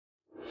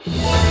When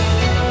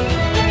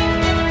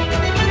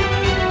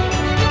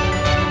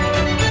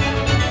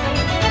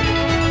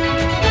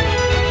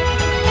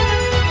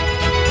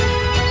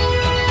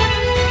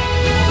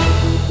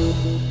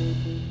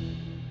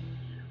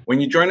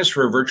you join us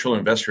for a virtual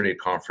Investor Day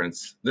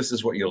conference, this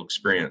is what you'll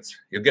experience.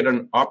 You'll get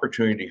an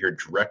opportunity to hear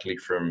directly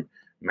from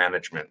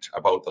management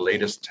about the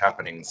latest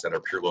happenings at our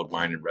Pure Gold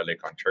mine in Red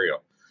Lake,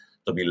 Ontario.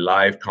 There'll be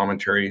live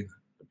commentary,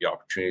 there'll be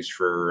opportunities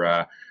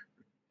for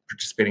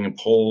participating in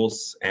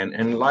polls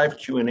and live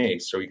Q&A,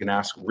 so you can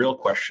ask real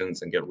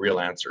questions and get real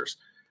answers.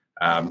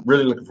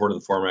 Really looking forward to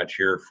the format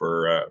here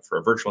for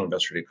a virtual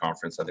Investor Day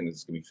conference. I think this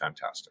is going to be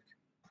fantastic.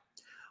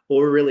 Well,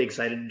 we're really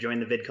excited to join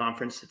the VID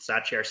conference. It's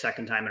actually our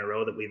second time in a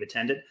row that we've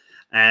attended.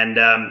 And,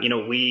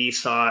 we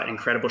saw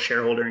incredible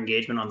shareholder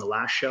engagement on the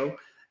last show,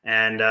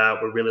 and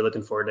we're really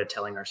looking forward to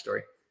telling our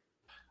story.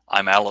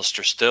 I'm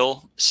Alistair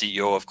Still,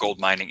 CEO of Gold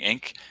Mining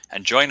Inc.,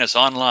 and join us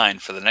online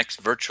for the next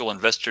Virtual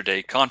Investor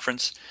Day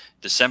conference,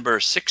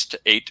 December 6 to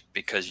 8,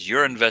 because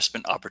your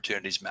investment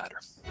opportunities matter.